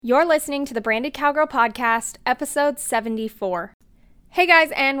You're listening to the Branded Cowgirl Podcast, episode 74. Hey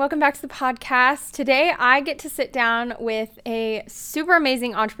guys, and welcome back to the podcast. Today, I get to sit down with a super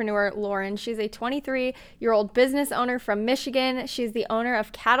amazing entrepreneur, Lauren. She's a 23-year-old business owner from Michigan. She's the owner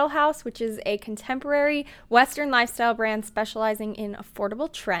of Haus, which is a contemporary Western lifestyle brand specializing in affordable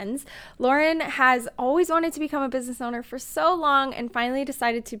trends. Lauren has always wanted to become a business owner for so long and finally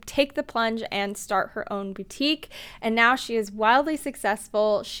decided to take the plunge and start her own boutique. And now she is wildly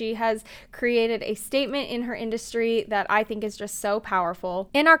successful. She has created a statement in her industry that I think is just so powerful.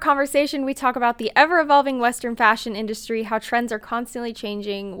 In our conversation, we talk about the ever-evolving Western fashion industry, how trends are constantly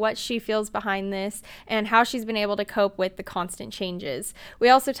changing, what she feels behind this, and how she's been able to cope with the constant changes. We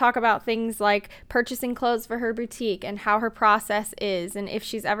also talk about things like purchasing clothes for her boutique and how her process is, and if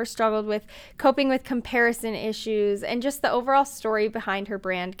she's ever struggled with coping with comparison issues, and just the overall story behind her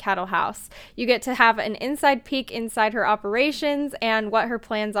brand, Haus. You get to have an inside peek inside her operations and what her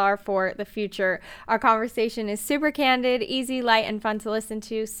plans are for the future. Our conversation is super candid, easy, light, and fun to listen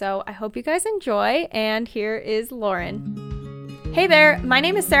to, so I hope you guys enjoy, and here is Lauren. Hey there, my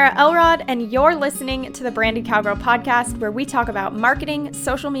name is Sarah Elrod, and you're listening to the Branded Cowgirl Podcast, where we talk about marketing,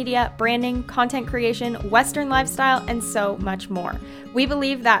 social media, branding, content creation, Western lifestyle, and so much more. We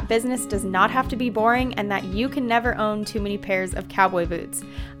believe that business does not have to be boring and that you can never own too many pairs of cowboy boots.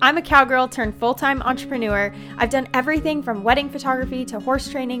 I'm a cowgirl turned full-time entrepreneur. I've done everything from wedding photography to horse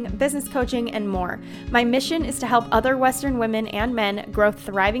training, business coaching, and more. My mission is to help other Western women and men grow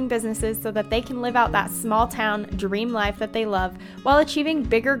thriving businesses so that they can live out that small town dream life that they love while achieving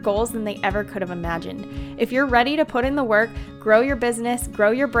bigger goals than they ever could have imagined. If you're ready to put in the work, grow your business,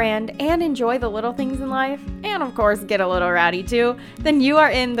 grow your brand, and enjoy the little things in life, and of course get a little rowdy too, then you are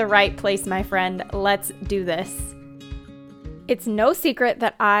in the right place, my friend. Let's do this. It's no secret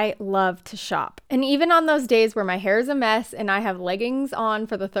that I love to shop. And even on those days where my hair is a mess and I have leggings on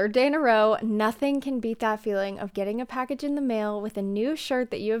for the third day in a row, nothing can beat that feeling of getting a package in the mail with a new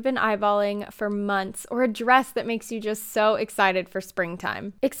shirt that you have been eyeballing for months, or a dress that makes you just so excited for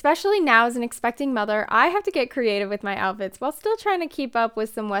springtime. Especially now as an expecting mother, I have to get creative with my outfits while still trying to keep up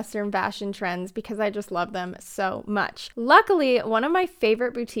with some Western fashion trends because I just love them so much. Luckily, one of my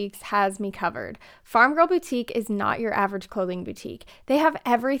favorite boutiques has me covered. Farm Girl Boutique is not your average clothing boutique. They have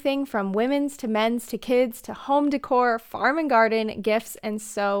everything from women's to men's to kids to home decor, farm and garden, gifts, and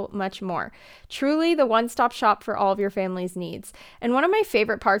so much more. Truly the one-stop shop for all of your family's needs. And one of my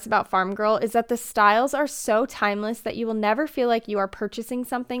favorite parts about Farm Girl is that the styles are so timeless that you will never feel like you are purchasing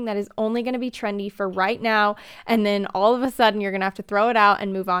something that is only going to be trendy for right now, and then all of a sudden you're going to have to throw it out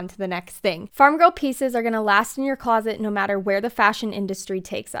and move on to the next thing. Farm Girl pieces are going to last in your closet no matter where the fashion industry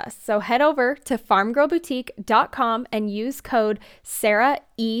takes us. So head over to farmgirlboutique.com and use code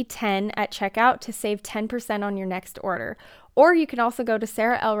SarahE10 at checkout to save 10% on your next order. Or you can also go to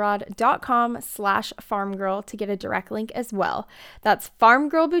sarahelrod.com/farmgirl to get a direct link as well. That's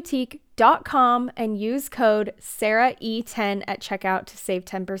farmgirlboutique.com and use code SarahE10 at checkout to save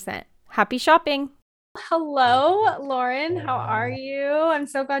 10%. Happy shopping! Hello, Lauren. How are you? I'm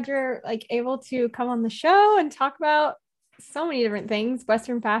so glad you're able to come on the show and talk about so many different things,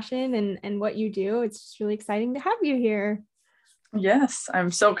 Western fashion and what you do. It's just really exciting to have you here. Yes,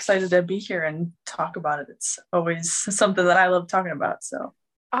 I'm so excited to be here and talk about it. It's always something that I love talking about. So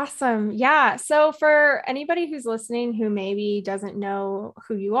awesome. Yeah. So for anybody who's listening who maybe doesn't know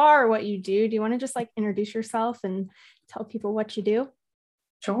who you are or what you do you want to just introduce yourself and tell people what you do?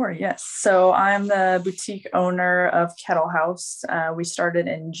 Sure. Yes. So I'm the boutique owner of Haus. We started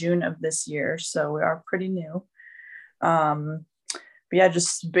in June of this year, so we are pretty new. But yeah,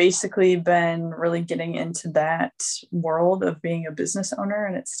 just basically been really getting into that world of being a business owner,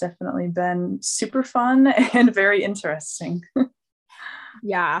 and it's definitely been super fun and very interesting.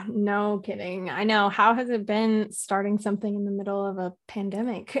 Yeah, no kidding. I know. How has it been starting something in the middle of a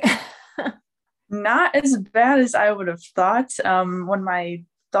pandemic? Not as bad as I would have thought. When my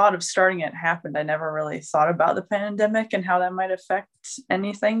thought of starting it happened, I never really thought about the pandemic and how that might affect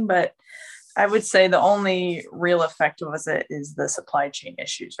anything, but I would say the only real effect of it is the supply chain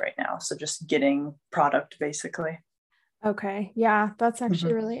issues right now. So just getting product basically. Okay. Yeah, that's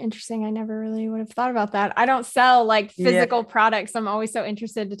actually really interesting. I never really would have thought about that. I don't sell physical products. I'm always so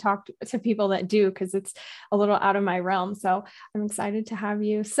interested to talk to people that do, because it's a little out of my realm. So I'm excited to have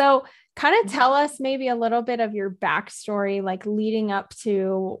you. So kind of tell us maybe a little bit of your backstory, leading up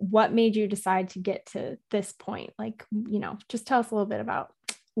to what made you decide to get to this point. Just tell us a little bit about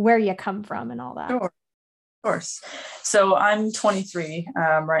where you come from and all that. Sure. Of course. So I'm 23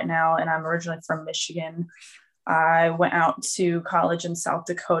 right now, and I'm originally from Michigan. I went out to college in South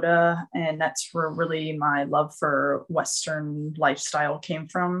Dakota, and that's where really my love for Western lifestyle came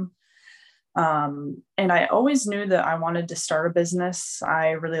from. And I always knew that I wanted to start a business.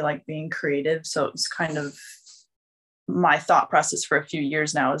 I really like being creative. So it was kind of my thought process for a few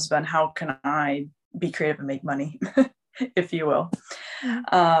years now has been, how can I be creative and make money, if you will.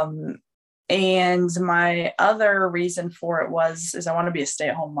 And my other reason for it is I want to be a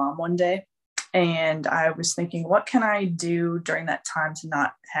stay-at-home mom one day. And I was thinking, what can I do during that time to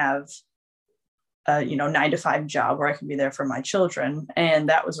not have a 9-to-5 job where I can be there for my children? And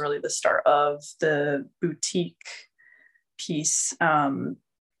that was really the start of the boutique piece.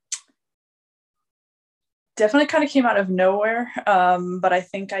 Definitely kind of came out of nowhere. But I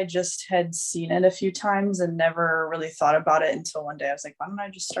think I just had seen it a few times and never really thought about it until one day I was like, why don't I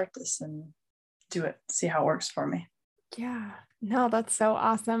just start this and do it, see how it works for me. Yeah, no, that's so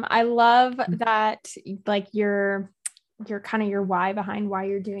awesome. I love that, like your kind of your why behind why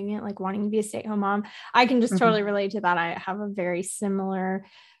you're doing it, like wanting to be a stay-at-home mom. I can just totally relate to that. I have a very similar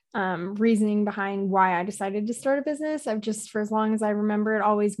reasoning behind why I decided to start a business. I've just, for as long as I remember it,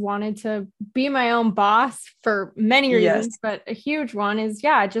 always wanted to be my own boss for many reasons, but a huge one is,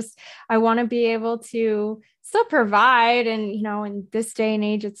 I want to be able to still provide. And, in this day and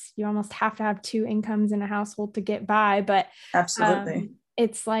age, you almost have to have two incomes in a household to get by, but absolutely.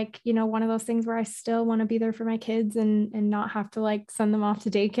 It's like, one of those things where I still want to be there for my kids and not have to like send them off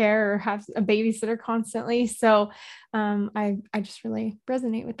to daycare or have a babysitter constantly. So I just really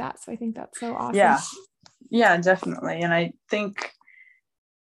resonate with that. So I think that's so awesome. Yeah, definitely. And I think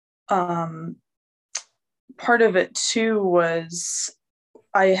part of it too was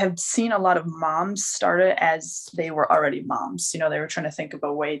I have seen a lot of moms start it as they were already moms. They were trying to think of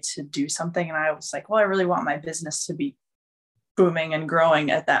a way to do something. And I was like, well, I really want my business to be booming and growing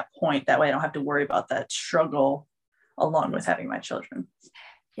at that point. That way I don't have to worry about that struggle along with having my children.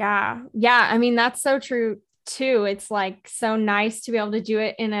 Yeah. I mean, that's so true too. It's like so nice to be able to do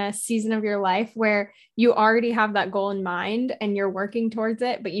it in a season of your life where you already have that goal in mind and you're working towards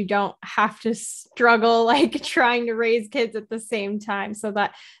it, but you don't have to struggle like trying to raise kids at the same time. So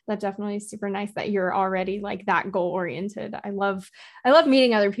that definitely is super nice that you're already like that goal oriented. I love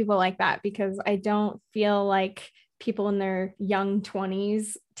meeting other people like that, because I don't feel like people in their young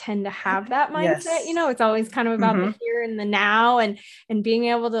 20s tend to have that mindset. It's always kind of about the here and the now, and being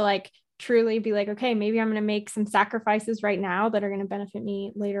able to like truly be like, okay, maybe I'm going to make some sacrifices right now that are going to benefit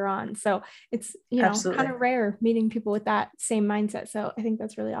me later on. So it's, Absolutely. kind of rare meeting people with that same mindset. So I think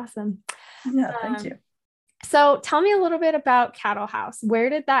that's really awesome. Yeah. Thank you. So tell me a little bit about Cattle House. Where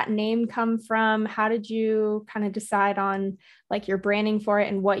did that name come from? How did you kind of decide on like your branding for it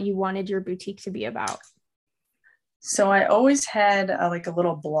and what you wanted your boutique to be about? So I always had like a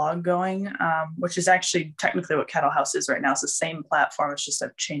little blog going, which is actually technically what Cattle House is right now. It's the same platform. It's just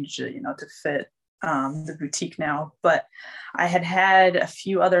I've changed it, to fit the boutique now. But I had a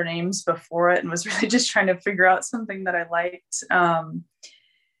few other names before it and was really just trying to figure out something that I liked.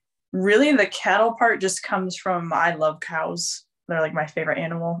 Really, the cattle part just comes from I love cows. They're like my favorite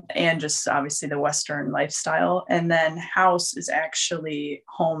animal, and just obviously the Western lifestyle. And then Haus is actually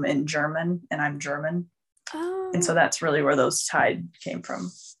home in German, and I'm German. Oh. And so that's really where those tied came from.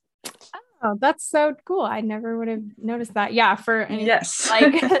 Oh, that's so cool. I never would have noticed that. Yeah. For anyone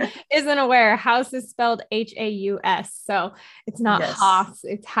like isn't aware, Haus is spelled Haus. So it's not Haus,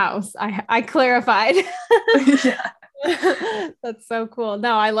 it's Haus. I clarified. Yeah. That's so cool.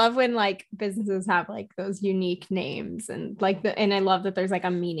 No, I love when like businesses have like those unique names and like and I love that there's like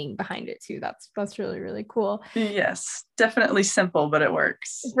a meaning behind it too. That's really, really cool. Yes, definitely simple, but it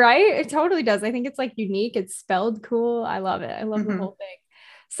works. Right? It totally does. I think it's like unique. It's spelled cool. I love it. I love the whole thing.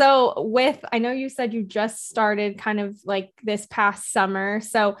 So I know you said you just started kind of like this past summer.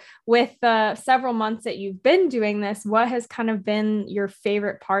 So with the several months that you've been doing this, what has kind of been your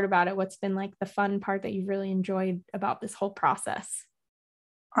favorite part about it? What's been like the fun part that you've really enjoyed about this whole process?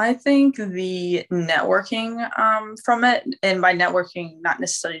 I think the networking from it, and by networking, not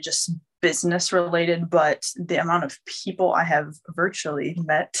necessarily just business related, but the amount of people I have virtually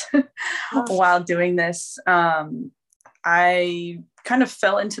met while doing this. I kind of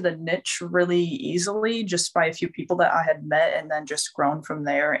fell into the niche really easily just by a few people that I had met, and then just grown from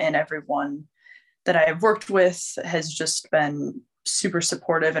there. And everyone that I have worked with has just been super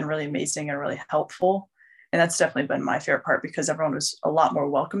supportive and really amazing and really helpful. And that's definitely been my favorite part, because everyone was a lot more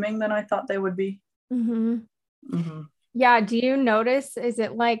welcoming than I thought they would be. Yeah. Do you notice, is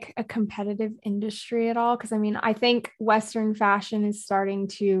it like a competitive industry at all? Because I mean, I think Western fashion is starting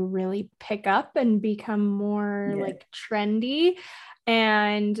to really pick up and become more like trendy.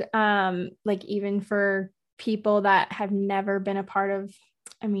 And like even for people that have never been a part of,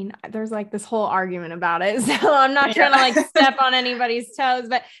 I mean, there's like this whole argument about it. So I'm not trying to like step on anybody's toes,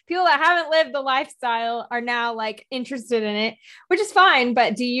 but people that haven't lived the lifestyle are now like interested in it, which is fine.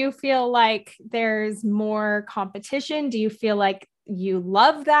 But do you feel like there's more competition? Do you feel like you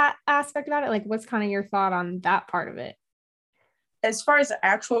love that aspect about it? Like, what's kind of your thought on that part of it? As far as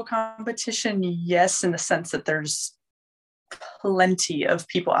actual competition, yes, in the sense that there's plenty of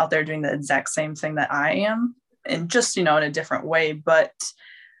people out there doing the exact same thing that I am, and just, in a different way. But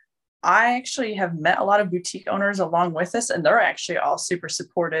I actually have met a lot of boutique owners along with us, and they're actually all super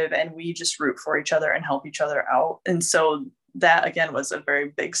supportive, and we just root for each other and help each other out. And so that, again, was a very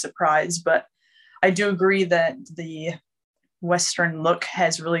big surprise. But I do agree that the Western look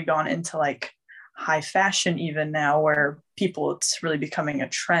has really gone into like high fashion even now, where it's really becoming a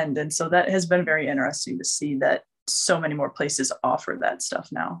trend. And so that has been very interesting to see that so many more places offer that stuff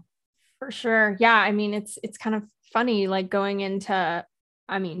now. For sure. Yeah. I mean, it's kind of funny, like going into,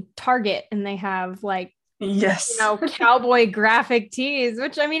 Target, and they have like, yes, cowboy graphic tees,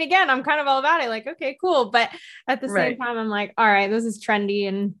 which I mean, again, I'm kind of all about it. Like, okay, cool. But at the same time, I'm like, all right, this is trendy,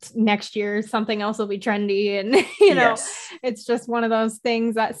 and next year something else will be trendy. And, it's just one of those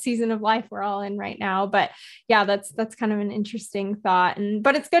things, that season of life we're all in right now. But yeah, that's kind of an interesting thought.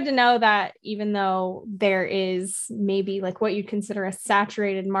 But it's good to know that even though there is maybe like what you'd consider a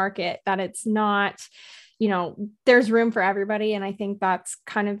saturated market, that it's not, there's room for everybody. And I think that's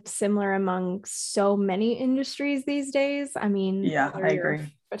kind of similar among so many industries these days. I mean, yeah, I agree.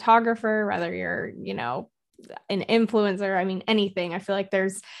 A photographer, whether you're, an influencer, I mean, anything. I feel like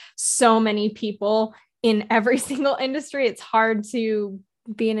there's so many people in every single industry. It's hard to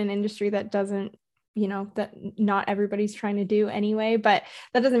be in an industry that doesn't, that not everybody's trying to do anyway, but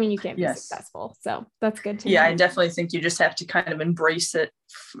that doesn't mean you can't be successful. So that's good to know. I definitely think you just have to kind of embrace it,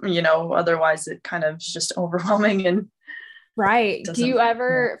 otherwise it kind of is just overwhelming. And right. Do you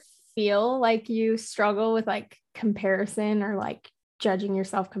ever feel like you struggle with like comparison, or like judging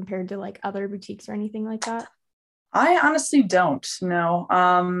yourself compared to like other boutiques or anything like that? I honestly don't know.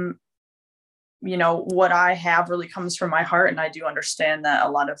 What I have really comes from my heart, and I do understand that a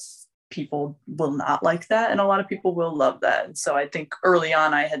lot of people will not like that, and a lot of people will love that. And so I think early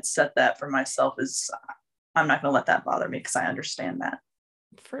on I had set that for myself, is I'm not going to let that bother me, because I understand that.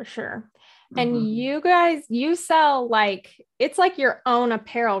 For sure. And you guys, you sell like, it's like your own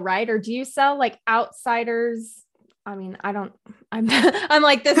apparel, right? Or do you sell like outsiders? I mean, I'm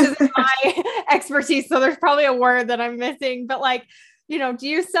like, this isn't my expertise, so there's probably a word that I'm missing, but like, do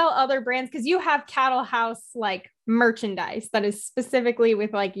you sell other brands? Because you have Cattle House like merchandise that is specifically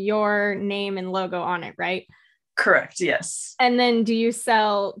with like your name and logo on it, right? Correct. Yes. And then you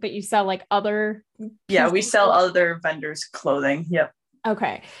sell like other? Yeah, we sell other vendors' clothing. Yep.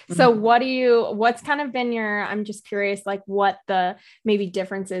 Okay. So what's kind of been I'm just curious, like what the maybe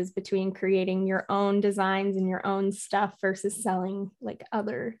difference is between creating your own designs and your own stuff versus selling like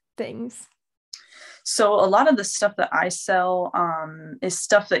other things? So a lot of the stuff that I sell is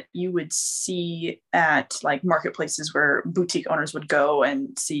stuff that you would see at like marketplaces where boutique owners would go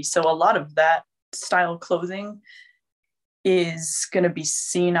and see. So a lot of that style clothing is going to be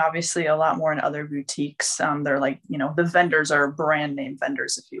seen obviously a lot more in other boutiques. They're like, the vendors are brand name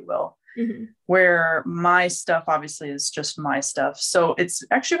vendors, if you will, where my stuff obviously is just my stuff. So it's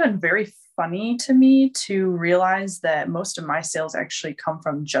actually been very funny to me to realize that most of my sales actually come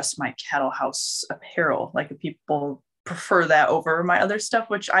from just my Cattle House apparel. Like, people prefer that over my other stuff,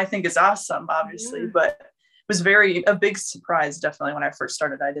 which I think is awesome, obviously, but it was a big surprise. Definitely when I first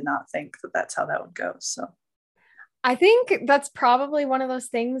started, I did not think that that's how that would go. So I think that's probably one of those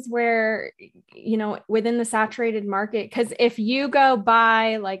things where, within the saturated market, because if you go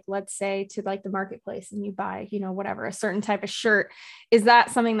buy, like, let's say to like the marketplace and you buy, whatever, a certain type of shirt, is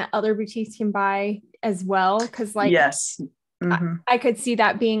that something that other boutiques can buy as well? Because like, yes, I could see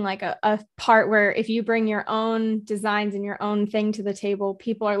that being like a part where if you bring your own designs and your own thing to the table,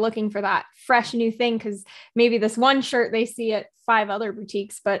 people are looking for that fresh new thing, because maybe this one shirt they see at 5 other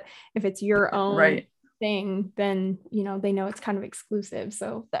boutiques, but if it's your own thing, then they know it's kind of exclusive.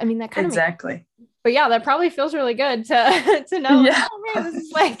 So I mean, that kind of exactly. But yeah, that probably feels really good to know. Like, oh man, this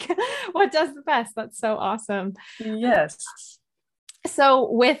is like what does the best. That's so awesome. Yes. So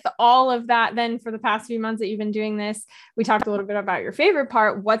with all of that, then for the past few months that you've been doing this, we talked a little bit about your favorite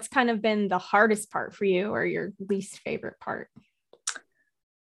part. What's kind of been the hardest part for you, or your least favorite part?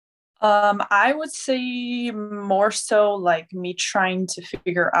 I would say more so like me trying to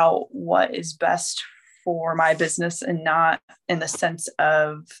figure out what is best for my business, and not in the sense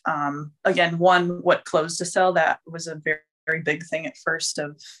of, again, what clothes to sell. That was a very, very big thing at first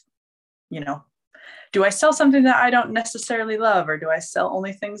of, do I sell something that I don't necessarily love, or do I sell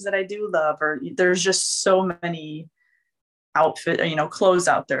only things that I do love? Or there's just so many clothes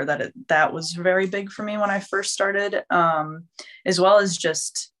out there that was very big for me when I first started, as well as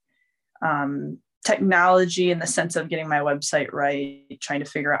just technology in the sense of getting my website right, trying to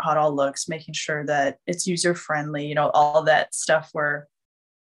figure out how it all looks, making sure that it's user friendly, all that stuff where,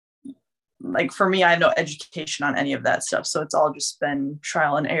 like, for me, I have no education on any of that stuff. So it's all just been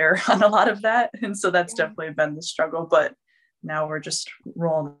trial and error on a lot of that. And so that's definitely been the struggle, but now we're just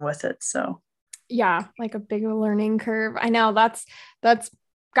rolling with it. So yeah, like a big learning curve. I know that's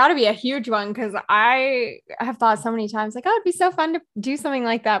got to be a huge one, because I have thought so many times like, oh, it'd be so fun to do something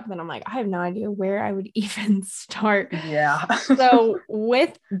like that. But then I'm like, I have no idea where I would even start. Yeah. So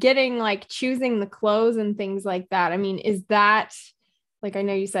with getting like choosing the clothes and things like that, I mean, is that like, I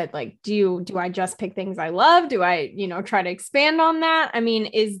know you said like, do I just pick things I love? Do I, try to expand on that? I mean,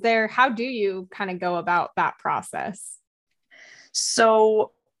 how do you kind of go about that process?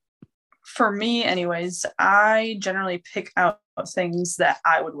 So for me anyways, I generally pick out things that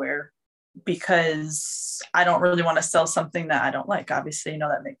I would wear because I don't really want to sell something that I don't like. Obviously,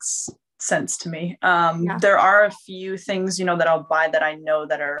 that makes sense to me. There are a few things, that I'll buy that I know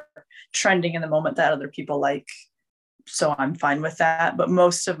that are trending in the moment that other people like. So I'm fine with that. But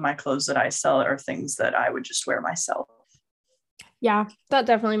most of my clothes that I sell are things that I would just wear myself. Yeah, that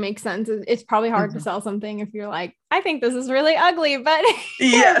definitely makes sense. It's probably hard to sell something if you're like, I think this is really ugly, but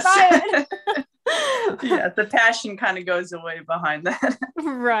yes. Yeah, the passion kind of goes away behind that.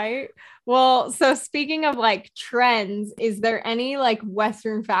 Right. Well, so speaking of like trends, is there any like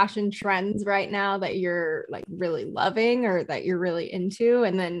Western fashion trends right now that you're like really loving or that you're really into?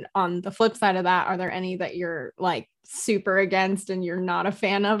 And then on the flip side of that, are there any that you're like super against and you're not a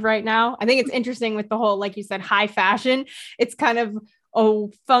fan of right now? I think it's interesting with the whole, like you said, high fashion. It's kind of a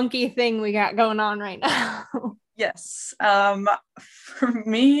funky thing we got going on right now. Yes. For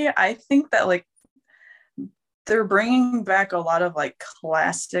me, I think that like they're bringing back a lot of like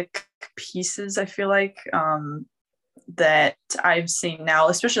classic pieces, I feel like, that I've seen now,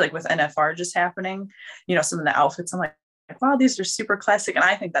 especially like with NFR just happening, some of the outfits, I'm like, wow, these are super classic. And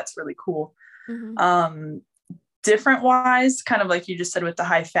I think that's really cool. Mm-hmm. Different wise, kind of like you just said with the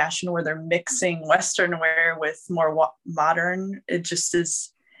high fashion where they're mixing Western wear with more modern, it just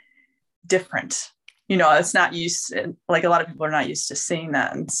is different. It's not like a lot of people are not used to seeing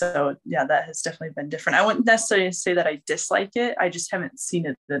that. And so, yeah, that has definitely been different. I wouldn't necessarily say that I dislike it. I just haven't seen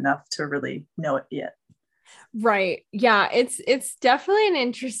it enough to really know it yet. Right. Yeah. It's definitely an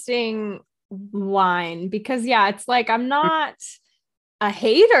interesting line because it's like, I'm not a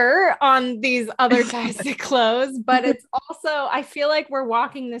hater on these other types of clothes, but it's also, I feel like we're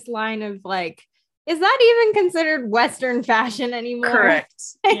walking this line of like, is that even considered Western fashion anymore? Correct.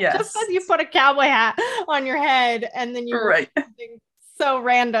 Yes. Just because you put a cowboy hat on your head and then you wear something so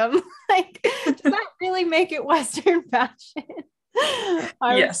random, like, does that really make it Western fashion?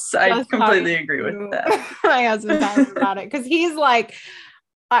 Yes, I completely agree with that. My husband talking about it because he's like,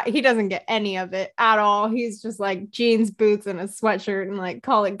 he doesn't get any of it at all. He's just like jeans, boots, and a sweatshirt and like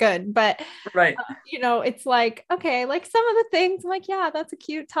call it good. But, it's like, okay, like some of the things I'm like, yeah, that's a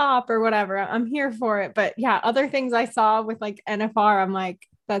cute top or whatever. I'm here for it. But yeah, other things I saw with like NFR, I'm like,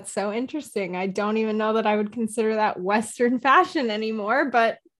 that's so interesting. I don't even know that I would consider that Western fashion anymore,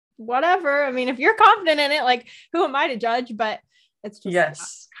 but whatever. I mean, if you're confident in it, like who am I to judge? But it's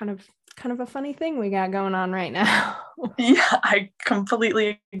just kind of a funny thing we got going on right now. Yeah, I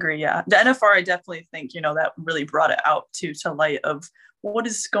completely agree. Yeah. The NFR, I definitely think, that really brought it out to light of what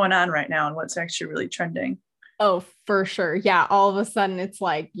is going on right now and what's actually really trending. Oh, for sure. Yeah. All of a sudden it's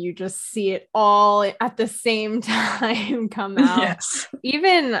like, you just see it all at the same time come out. Yes.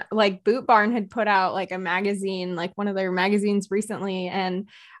 Even like Boot Barn had put out like a magazine, like one of their magazines recently. And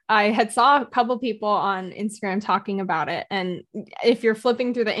I had saw a couple people on Instagram talking about it. And if you're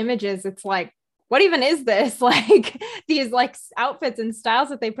flipping through the images, it's like, what even is this? Like these like outfits and styles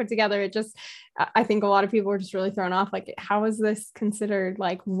that they put together. It just, I think a lot of people were just really thrown off. Like, how is this considered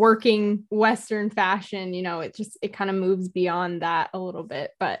like working Western fashion? It kind of moves beyond that a little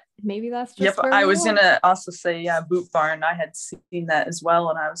bit, but maybe that's just. Yep. I was going to also say, Boot Barn. I had seen that as well.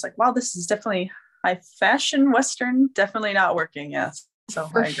 And I was like, wow, this is definitely high fashion Western, definitely not working. Yes. So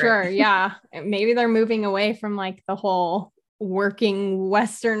for sure. Yeah. Maybe they're moving away from like the whole working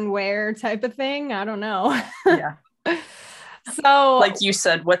Western wear type of thing. I don't know. Yeah. So like you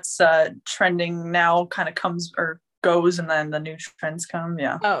said, what's trending now kind of comes or goes and then the new trends come.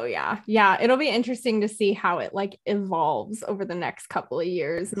 Yeah. Oh yeah. Yeah. It'll be interesting to see how it like evolves over the next couple of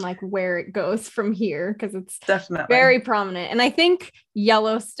years and like where it goes from here. Cause it's Definitely very prominent. And I think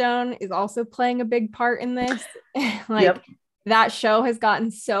Yellowstone is also playing a big part in this. Like Yep. that show has gotten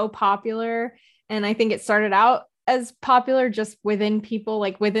so popular. And I think it started out as popular just within people,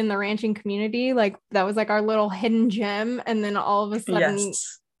 like within the ranching community. Like that was like our little hidden gem. And then all of a sudden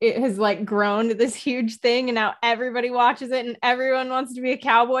Yes. it has like grown to this huge thing and now everybody watches it and everyone wants to be a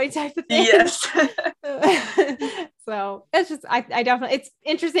cowboy type of thing. Yes. So it's just I definitely, it's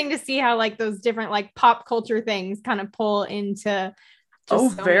interesting to see how like those different like pop culture things kind of pull into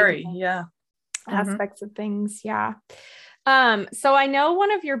just so very. Yeah. aspects of things. Yeah. So I know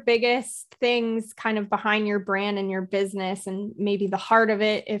one of your biggest things kind of behind your brand and your business and maybe the heart of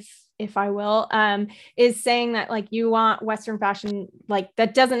it, if I will, is saying that like you want Western fashion, like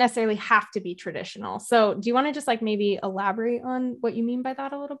that doesn't necessarily have to be traditional. So do you want to just like maybe elaborate on what you mean by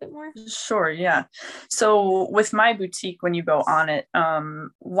that a little bit more? Sure. Yeah. So with my boutique, when you go on it,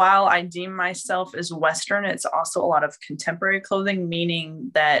 while I deem myself as Western, it's also a lot of contemporary clothing,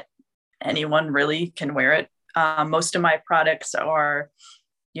 meaning that anyone really can wear it. Most of my products are,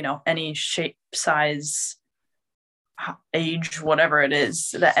 any shape, size, age, whatever it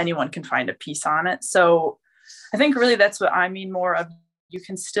is, that anyone can find a piece on it. So I think really that's what I mean more of. You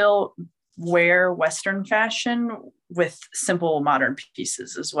can still wear Western fashion with simple modern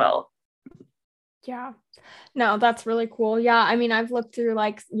pieces as well. Yeah. No, that's really cool. Yeah. I mean, I've looked through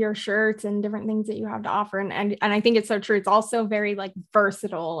like your shirts and different things that you have to offer. And I think it's so true. It's also very like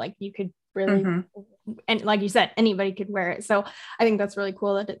versatile. Like you could really, and like you said, anybody could wear it. So I think that's really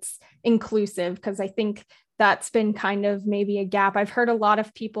cool that it's inclusive, because I think that's been kind of maybe a gap. I've heard a lot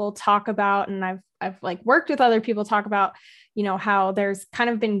of people talk about, and I've like worked with other people talk about, how there's kind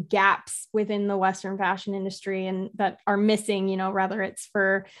of been gaps within the Western fashion industry and that are missing, whether it's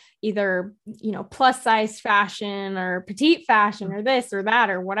for either, plus size fashion or petite fashion or this or that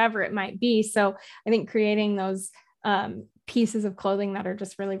or whatever it might be. So I think creating those pieces of clothing that are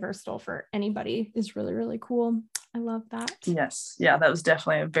just really versatile for anybody is really, really cool. I love that. Yes. Yeah, that was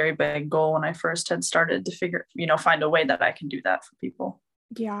definitely a very big goal when I first had started to find a way that I can do that for people.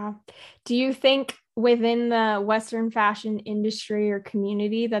 Yeah. Do you think within the Western fashion industry or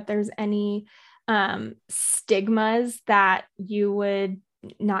community that there's any stigmas that you would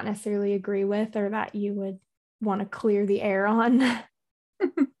not necessarily agree with, or that you would want to clear the air on?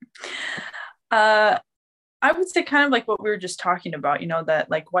 I would say kind of like what we were just talking about, that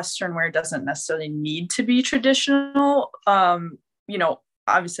like Western wear doesn't necessarily need to be traditional.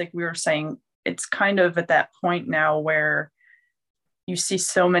 Obviously, like we were saying, it's kind of at that point now where you see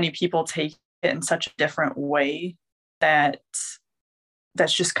so many people take it in such a different way that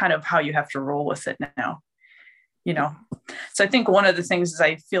that's just kind of how you have to roll with it now. So I think one of the things is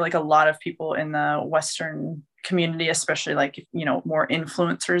I feel like a lot of people in the Western community, especially like, more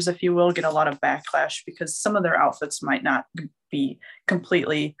influencers, if you will, get a lot of backlash because some of their outfits might not be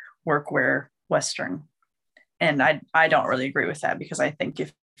completely workwear Western. And I don't really agree with that, because I think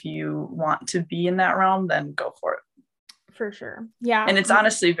if you want to be in that realm, then go for it. For sure. Yeah. And it's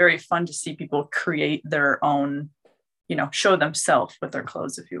honestly very fun to see people create their own, show themselves with their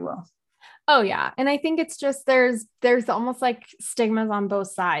clothes, if you will. Oh yeah. And I think it's just, there's almost like stigmas on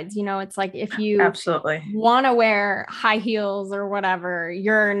both sides. It's like, if you absolutely want to wear high heels or whatever,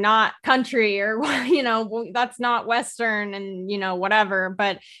 you're not country, or, that's not Western and, whatever.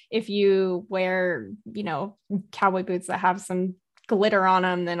 But if you wear, cowboy boots that have some glitter on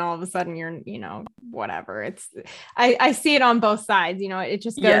them, then all of a sudden you're, whatever. I see it on both sides, it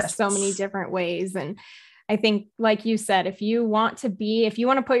just goes so many different ways. And I think, like you said, if you want to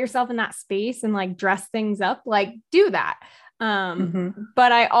put yourself in that space and like dress things up, like do that.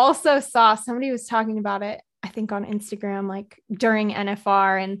 But I also saw somebody was talking about it, I think on Instagram, like during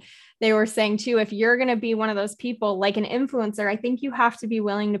NFR, and they were saying too, if you're going to be one of those people like an influencer, I think you have to be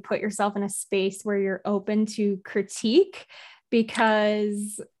willing to put yourself in a space where you're open to critique,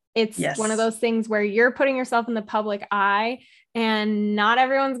 because it's one of those things where you're putting yourself in the public eye and not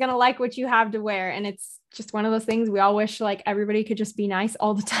everyone's going to like what you have to wear. And it's just one of those things we all wish like everybody could just be nice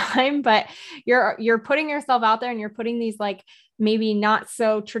all the time, but you're putting yourself out there and you're putting these like maybe not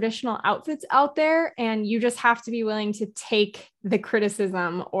so traditional outfits out there. And you just have to be willing to take the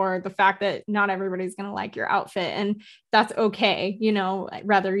criticism or the fact that not everybody's going to like your outfit. And that's okay.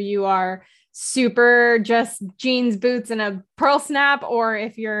 Whether you are super just jeans, boots, and a pearl snap, or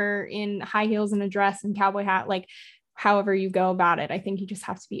if you're in high heels and a dress and cowboy hat, like however you go about it, I think you just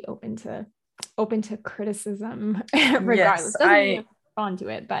have to be open to criticism regardless. Doesn't mean you respond to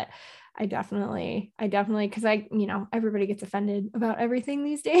it, but because everybody gets offended about everything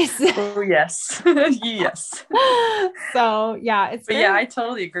these days. Oh, yes. Yes. So yeah, but yeah, I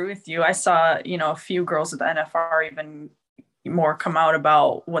totally agree with you. I saw, a few girls at the NFR even more come out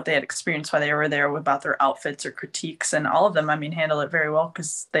about what they had experienced while they were there, about their outfits or critiques, and all of them, handle it very well,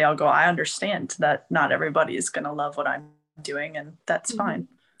 because they all go, I understand that not everybody is going to love what I'm doing, and that's fine.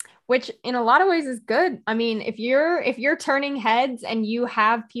 Which in a lot of ways is good. I mean, if you're turning heads and you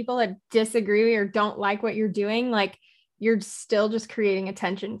have people that disagree or don't like what you're doing, like, you're still just creating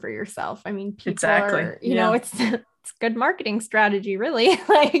attention for yourself. I mean, people are, it's good marketing strategy, really.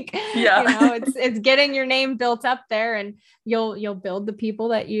 Like, it's getting your name built up there, and you'll build the people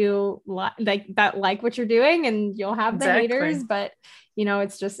that you like what you're doing, and you'll have the haters, but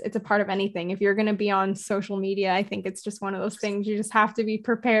it's a part of anything. If you're going to be on social media, I think it's just one of those things. You just have to be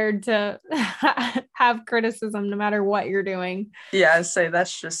prepared to have criticism no matter what you're doing. Yeah, I'd say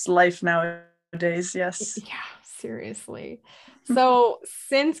that's just life nowadays. Yes. Yeah, seriously. So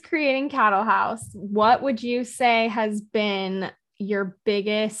since creating Cattle House, what would you say has been your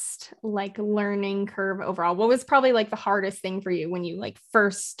biggest learning curve overall? What was probably the hardest thing for you when you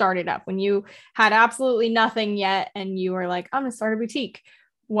first started up, when you had absolutely nothing yet and you were like, I'm gonna start a boutique?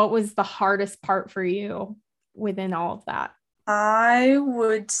 What was the hardest part for you within all of that? I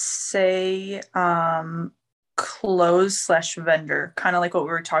would say clothes/vendor, kind of like what we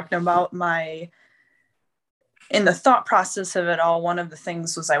were talking about. In the thought process of it all, one of the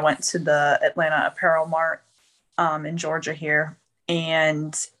things was I went to the Atlanta Apparel Mart in Georgia here,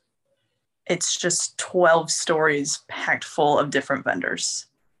 and it's just 12 stories packed full of different vendors.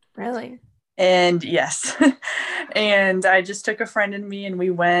 Really? And yes. And I just took a friend and me, and we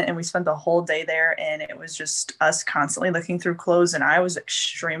went and we spent the whole day there, and it was just us constantly looking through clothes, and I was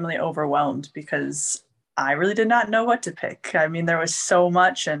extremely overwhelmed because I really did not know what to pick. There was so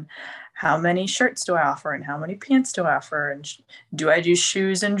much, and how many shirts do I offer, and how many pants do I offer, and do I do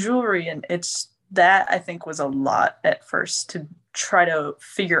shoes and jewelry? And it's that, I think, was a lot at first to try to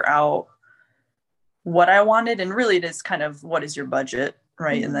figure out what I wanted. And really it is kind of, what is your budget,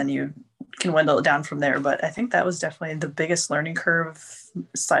 right? Mm-hmm. And then you can dwindle it down from there. But I think that was definitely the biggest learning curve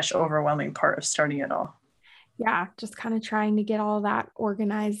 / overwhelming part of starting it all. Yeah, just kind of trying to get all that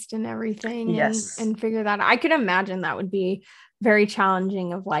organized and everything. Yes. And figure that out. I could imagine that would be very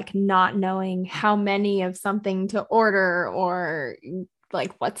challenging, of not knowing how many of something to order, or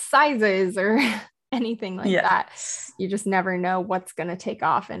what sizes or anything like that. You just never know what's going to take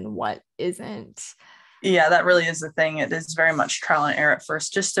off and what isn't. Yeah, that really is the thing. It is very much trial and error at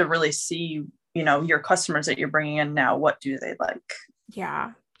first, just to really see, your customers that you're bringing in now, what do they like?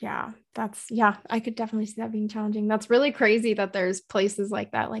 Yeah. I could definitely see that being challenging. That's really crazy that there's places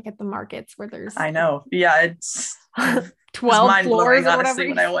like that, at the markets where there's, I know. Yeah. It's 12 floors or whatever.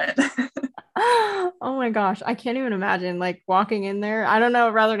 When I went. Oh my gosh. I can't even imagine walking in there. I don't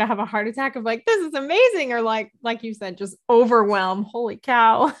know, rather to have a heart attack of this is amazing, or like you said, just overwhelm. Holy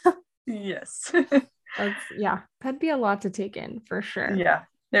cow. Yes. That'd be a lot to take in for sure. Yeah.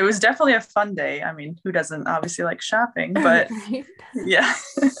 It was definitely a fun day. Who doesn't obviously like shopping, but right? Yeah.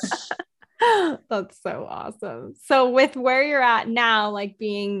 That's so awesome. So with where you're at now,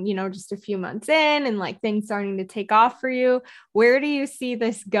 being, just a few months in, and things starting to take off for you, where do you see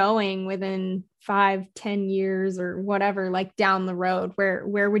this going within 5-10 years or whatever, down the road?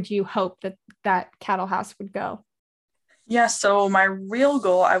 Where would you hope that Cattle House would go? Yeah. So my real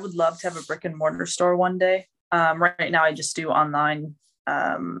goal, I would love to have a brick and mortar store one day. Right now I just do online.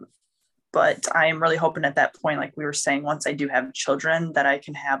 But I am really hoping at that point, like we were saying, once I do have children, that I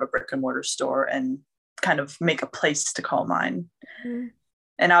can have a brick and mortar store and kind of make a place to call mine. Mm-hmm.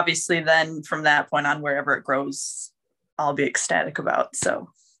 And obviously then from that point on, wherever it grows, I'll be ecstatic about. So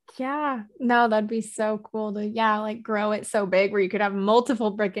yeah, no, that'd be so cool to, grow it so big where you could have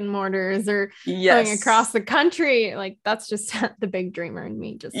multiple brick and mortars, or going across the country. That's just the big dreamer in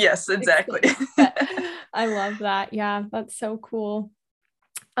me. Yes, exactly. I love that. Yeah, that's so cool.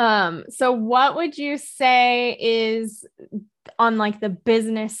 So what would you say is on the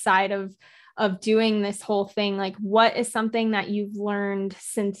business side of doing this whole thing? What is something that you've learned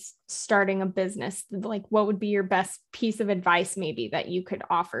since starting a business? What would be your best piece of advice maybe that you could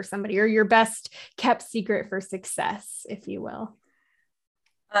offer somebody, or your best kept secret for success, if you will?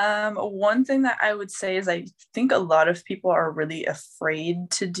 One thing that I would say is I think a lot of people are really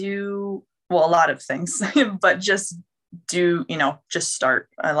afraid to do, a lot of things, but just start.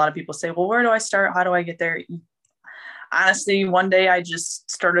 A lot of people say, well, where do I start? How do I get there? Honestly, one day I just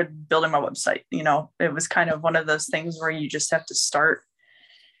started building my website. It was kind of one of those things where you just have to start.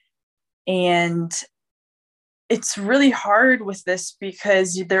 And it's really hard with this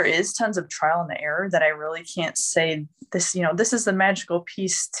because there is tons of trial and error that I really can't say this, this is the magical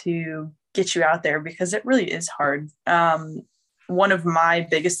piece to get you out there, because it really is hard. One of my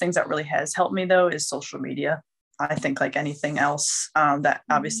biggest things that really has helped me though is social media. I think like anything else, that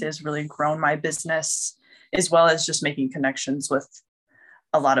obviously has really grown my business, as well as just making connections with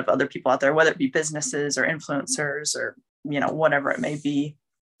a lot of other people out there, whether it be businesses or influencers or, whatever it may be.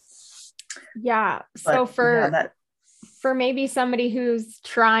 Yeah. So for maybe somebody who's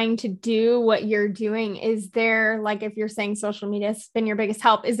trying to do what you're doing, is there, like, if you're saying social media has been your biggest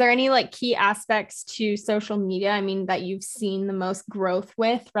help, is there any like key aspects to social media, I mean, that you've seen the most growth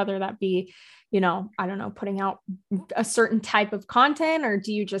with, whether that be, I don't know, putting out a certain type of content, or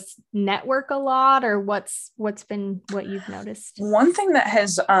do you just network a lot, or what's been what you've noticed? One thing that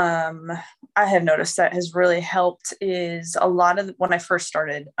has, I have noticed that has really helped is a lot of when I first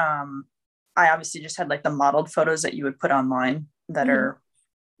started, I obviously just had like the modeled photos that you would put online that are,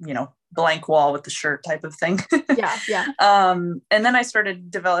 blank wall with the shirt type of thing. Yeah. Yeah. And then I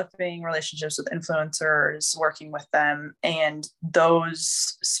started developing relationships with influencers, working with them. And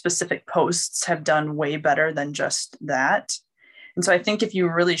those specific posts have done way better than just that. And so I think if you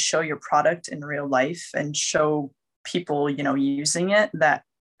really show your product in real life and show people, using it, that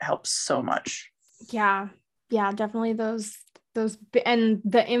helps so much. Yeah. Yeah, definitely those and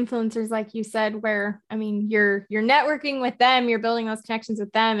the influencers, like you said, where, I mean, you're networking with them, you're building those connections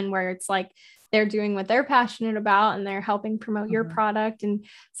with them, and where it's like they're doing what they're passionate about and they're helping promote your product. And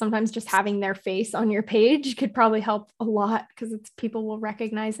sometimes just having their face on your page could probably help a lot, because people will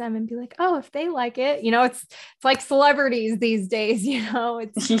recognize them and be like, oh, if they like it, it's like celebrities these days,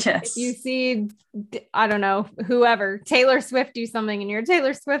 it's, yes. If you see, I don't know, whoever, Taylor Swift do something and you're a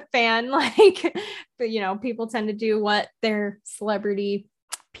Taylor Swift fan, like, but people tend to do what their celebrity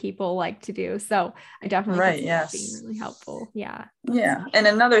people like to do. So I definitely think that being really helpful. Yeah. Yeah. And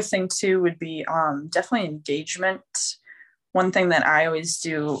another thing too would be definitely engagement. One thing that I always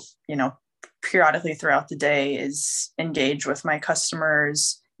do, periodically throughout the day is engage with my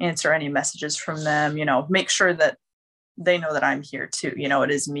customers, answer any messages from them, make sure that they know that I'm here too.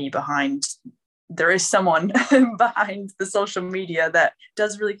 It is me there is someone behind the social media that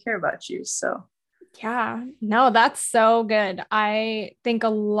does really care about you. So yeah, no, that's so good. I think a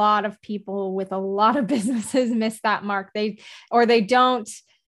lot of people with a lot of businesses miss that mark. They don't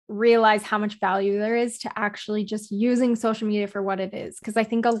realize how much value there is to actually just using social media for what it is. Cause I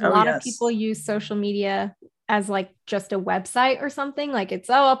think a lot of people use social media as like just a website or something, like it's,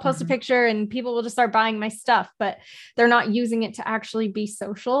 I'll post a picture and people will just start buying my stuff, but they're not using it to actually be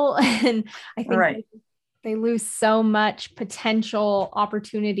social. And I think they lose so much potential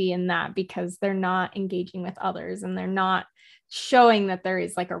opportunity in that, because they're not engaging with others and they're not showing that there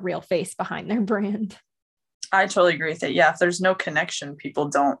is like a real face behind their brand. I totally agree with it. Yeah. If there's no connection, people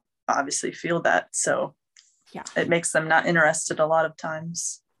don't obviously feel that. So yeah, it makes them not interested a lot of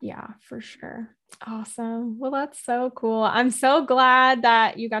times. Yeah, for sure. Awesome. Well, that's so cool. I'm so glad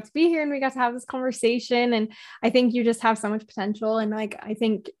that you got to be here and we got to have this conversation. And I think you just have so much potential. And like, I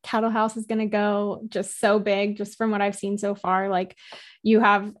think Cattle House is going to go just so big, just from what I've seen so far. Like, you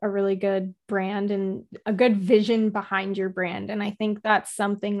have a really good brand and a good vision behind your brand. And I think that's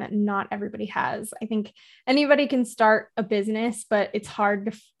something that not everybody has. I think anybody can start a business, but it's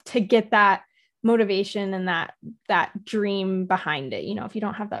hard to get that motivation and that dream behind it. If you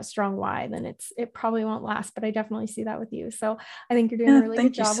don't have that strong why, then it probably won't last. But I definitely see that with you. So I think you're doing a really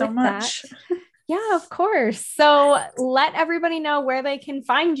good job with that. Yeah, of course. So let everybody know where they can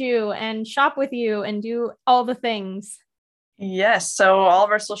find you and shop with you and do all the things. Yes. So all of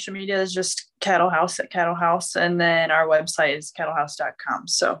our social media is just Cattle House at Cattle House. And then our website is cattlehouse.com.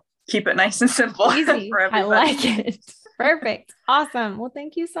 So keep it nice and simple. Easy. For everybody. I like it. Perfect. Awesome. Well,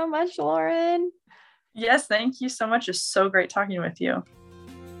 thank you so much, Lauren. Yes, thank you so much. It's so great talking with you.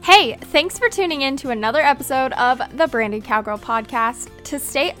 Hey, thanks for tuning in to another episode of the Branded Cowgirl Podcast. To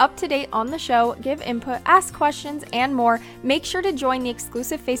stay up to date on the show, give input, ask questions, and more, make sure to join the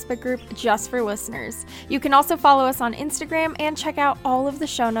exclusive Facebook group just for listeners. You can also follow us on Instagram and check out all of the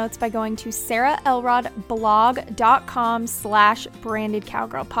show notes by going to sarahelrodblog.com/Branded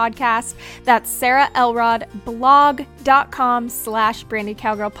Cowgirl Podcast. That's sarahelrodblog.com/Branded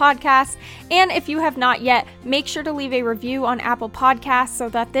Cowgirl Podcast. And if you have not yet, make sure to leave a review on Apple Podcasts so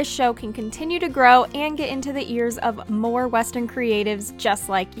that this show can continue to grow and get into the ears of more Western creatives just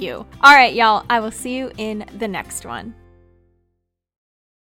like you. All right, y'all, I will see you in the next one.